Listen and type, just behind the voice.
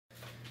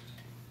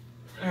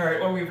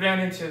Alright, what we've ran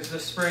into is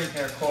this spring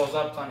here coils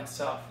up on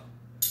itself.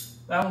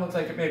 That one looks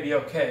like it may be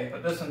okay,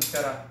 but this one's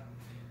got a...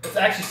 It's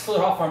actually slid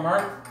off our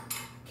mark,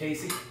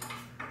 Casey.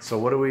 So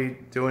what are we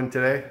doing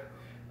today?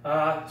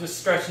 Just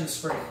stretching the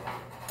spring.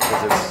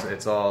 Because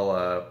it's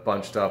all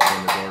bunched up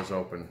when the door's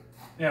open.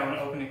 Yeah, when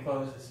it opens and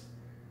closes.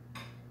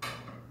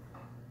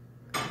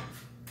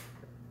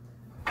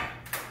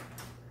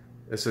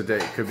 This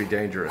could be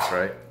dangerous,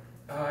 right?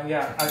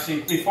 Yeah,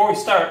 actually, before we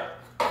start,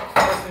 the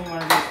first thing you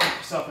want to do is make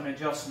yourself an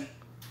adjustment.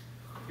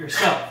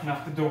 Yourself,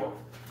 not the door.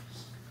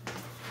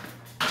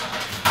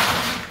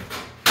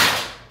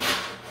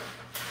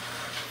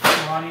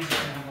 On easy to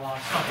handle on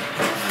something.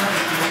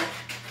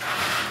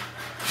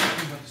 I'm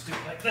going to just do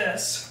it like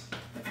this.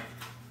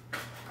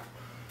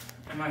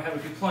 I might have a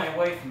good plane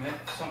away from it.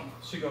 Something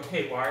should go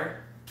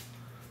haywire.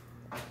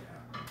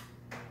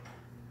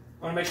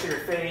 Want to make sure your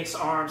face,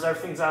 arms,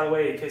 everything's out of the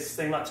way in case this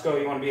thing lets go.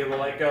 You want to be able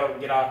to let go and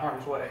get out of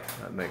harm's way.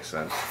 That makes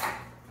sense.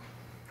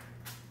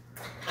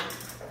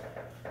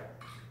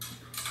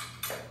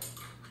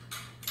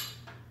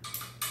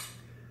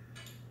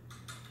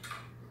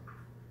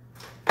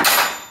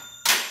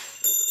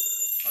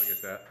 I'll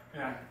get that.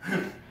 Yeah.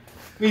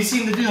 We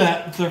seem to do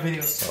that with our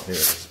videos. Oh, here it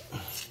is.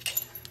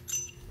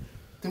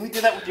 Didn't we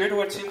do that with your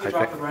door too? We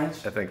dropped the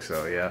wrench? I think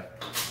so, yeah.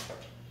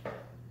 They're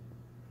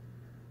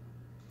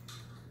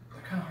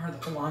kind of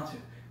hard to hold on to.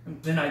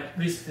 And then I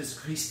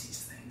just grease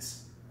these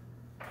things.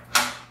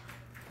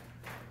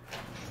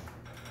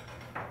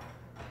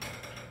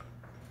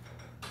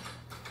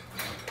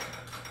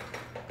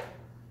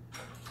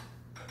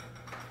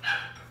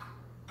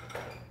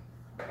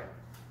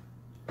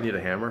 Need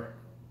a hammer?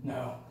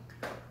 No.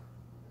 I'm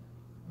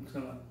just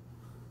gonna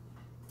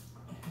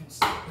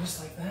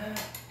just like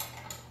that.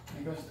 And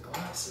it goes with the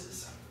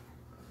glasses.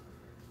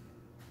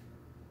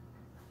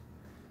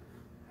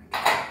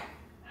 Okay.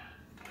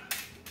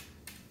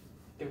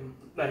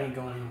 That ain't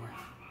going anywhere.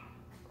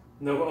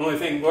 The only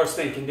thing, worst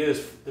thing it can do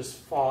is just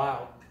fall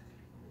out.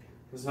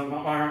 Because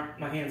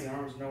my hands and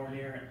arms are nowhere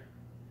near it.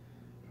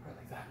 Right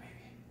like that,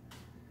 maybe.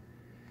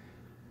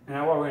 And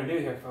now what we're gonna do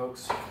here,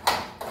 folks. I'm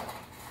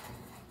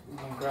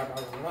gonna grab out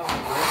of the rod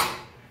here.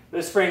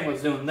 This spring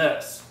was doing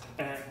this,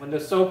 and when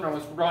this opener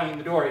was running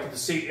the door, you could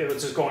see it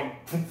was just going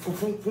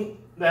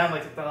down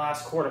like the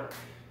last quarter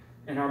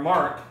in our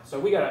mark. So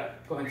we gotta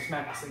go ahead and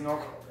smack this thing over a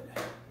little bit.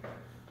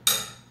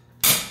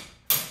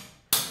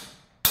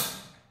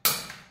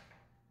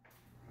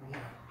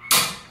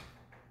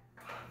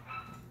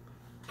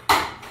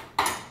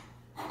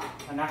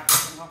 I knocked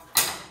this thing off.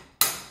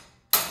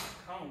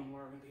 Cone, we're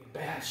gonna be in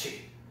bad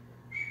shape.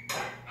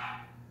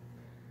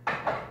 I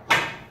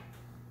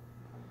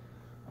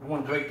don't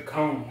want to break the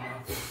cone, you know.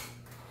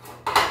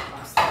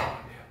 Last thing I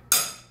want to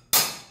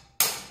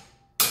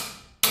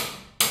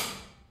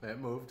do. It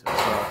moved.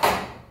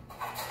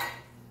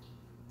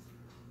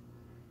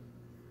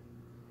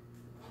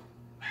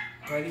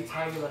 Righty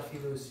tighty, lefty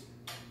loosey.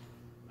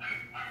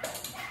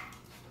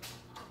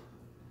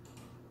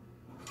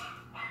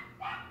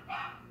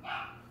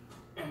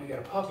 And we got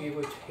a puppy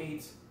which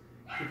hates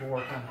people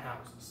working on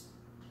houses.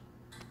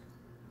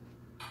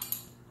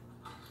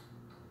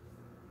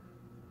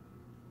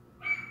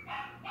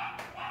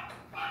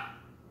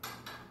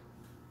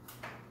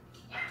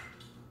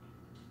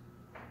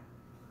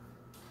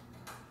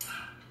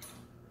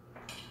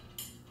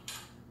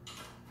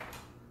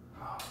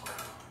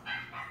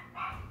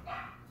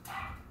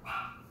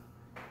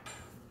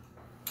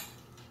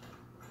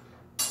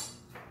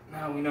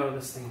 Now we know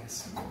this thing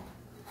is.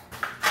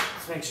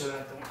 Let's make sure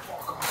that don't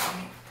walk off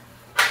on me.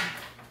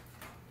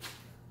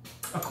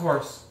 Of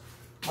course,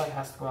 light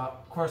has to go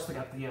out. Of course, we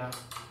got the.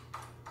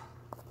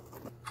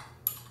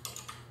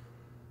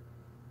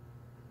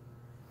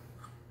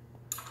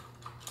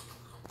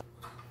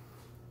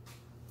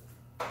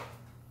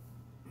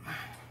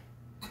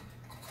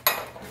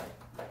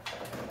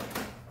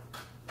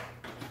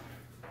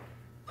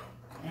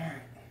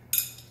 Alright.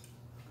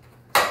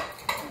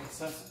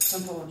 It's a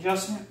simple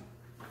adjustment.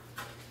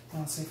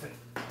 Let's see if it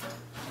get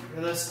rid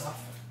of this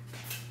stuff.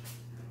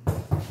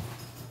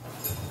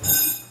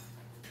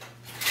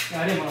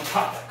 Yeah, I didn't want to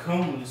pop that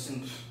cone loose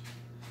and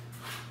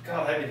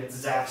God, that'd be a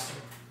disaster.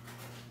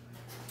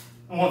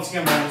 And once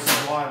again, we're almost in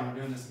the water and we're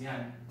doing this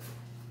again.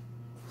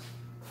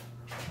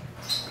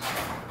 Let's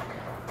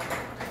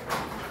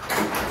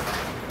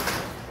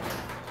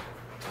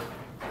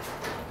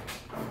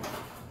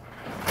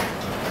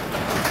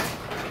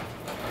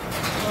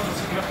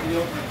get up to the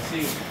opening and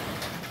see.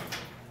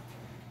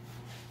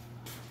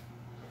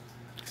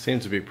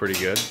 Seems to be pretty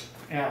good.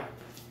 Yeah.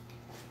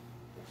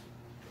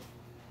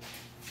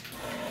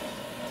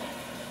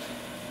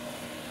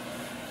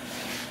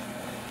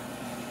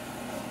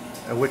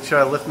 And which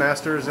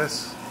LiftMaster is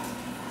this?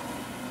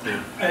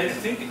 I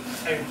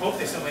hope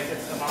they still make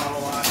it to the model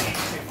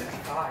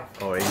 8355.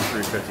 Oh,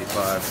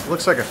 8355.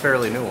 Looks like a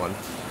fairly new one.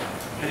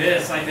 It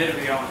is. I did a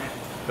video on it.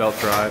 Belt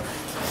drive.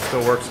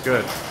 Still works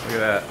good. Look at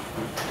that.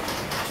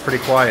 Pretty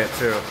quiet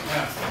too.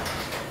 Yeah.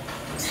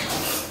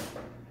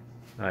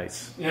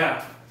 Nice.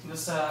 Yeah.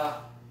 This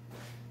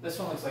This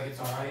one looks like it's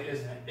alright,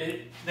 isn't it?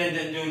 It then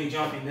didn't do any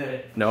jumping, did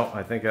it? No,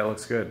 I think that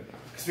looks good.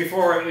 Because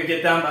before we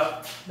get down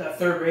about that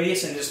third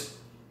radius and just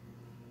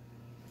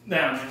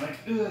down, I'm like,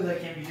 ooh,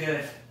 that can't be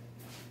good.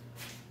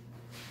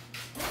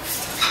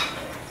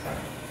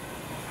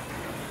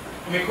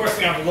 I mean, of course,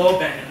 we have a low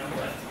bend in them,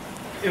 but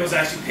it was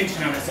actually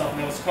pinching on itself,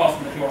 and that was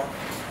causing the door.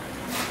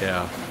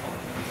 Yeah.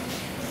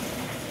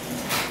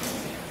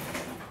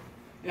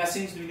 Yeah, it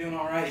seems to be doing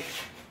alright.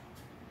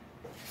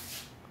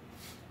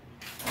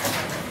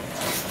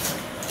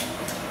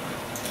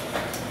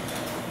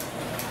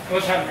 I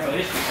was having real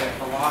issues there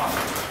for a while.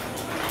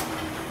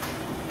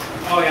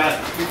 Oh yeah,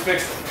 we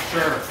fixed it for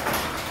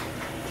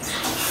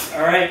sure.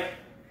 Alright.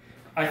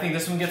 I think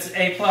this one gets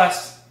an A+.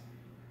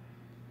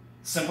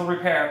 Simple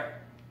repair.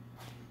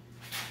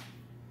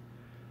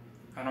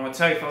 I don't know what to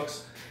tell you,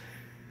 folks.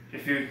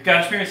 If you've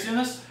got experience doing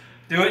this,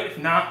 do it. If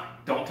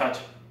not, don't touch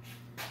it.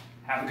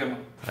 Have a good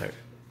one. All right.